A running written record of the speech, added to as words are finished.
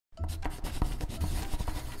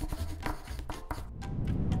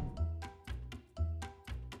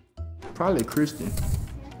Probably Christian.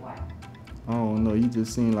 Why? I don't know. He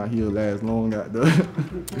just seemed like he'll last long out there.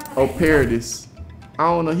 Oh, Paradis. I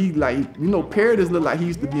don't know. He like, you know, Paradis look like he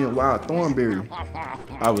used to be in Wild Thornberrys.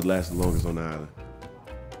 I would last the longest on the island.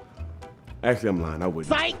 Actually, I'm lying. I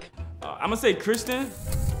wouldn't. Psych! I'm gonna say Christian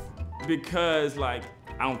because, like,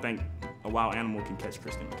 I don't think a wild animal can catch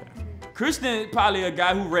Christian McCaffrey. Christian probably a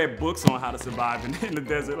guy who read books on how to survive in the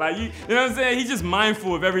desert. Like, you know what I'm saying? He's just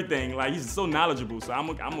mindful of everything. Like, he's so knowledgeable. So I'm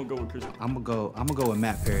gonna go with Christian. I'm gonna go with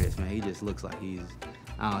Matt Paradis, man. He just looks like he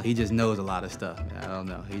just knows a lot of stuff. I don't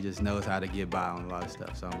know. He just knows how to get by on a lot of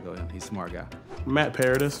stuff. So I'm gonna go with him. He's a smart guy. Matt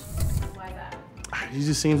Paradis. Why that? He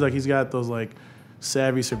just seems like he's got those like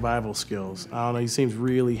savvy survival skills. I don't know. He seems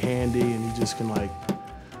really handy, and he just can like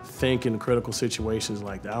think in critical situations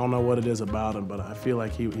like that. I don't know what it is about him, but I feel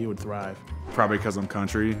like he would thrive. Probably because I'm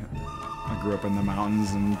country. I grew up in the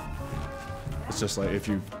mountains, and it's just like if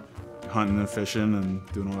you hunting and fishing and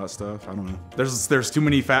doing all that stuff. I don't know. There's too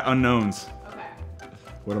many fat unknowns. Okay.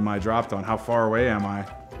 What am I dropped on? How far away am I?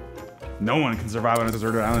 No one can survive on a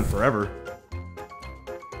deserted island forever.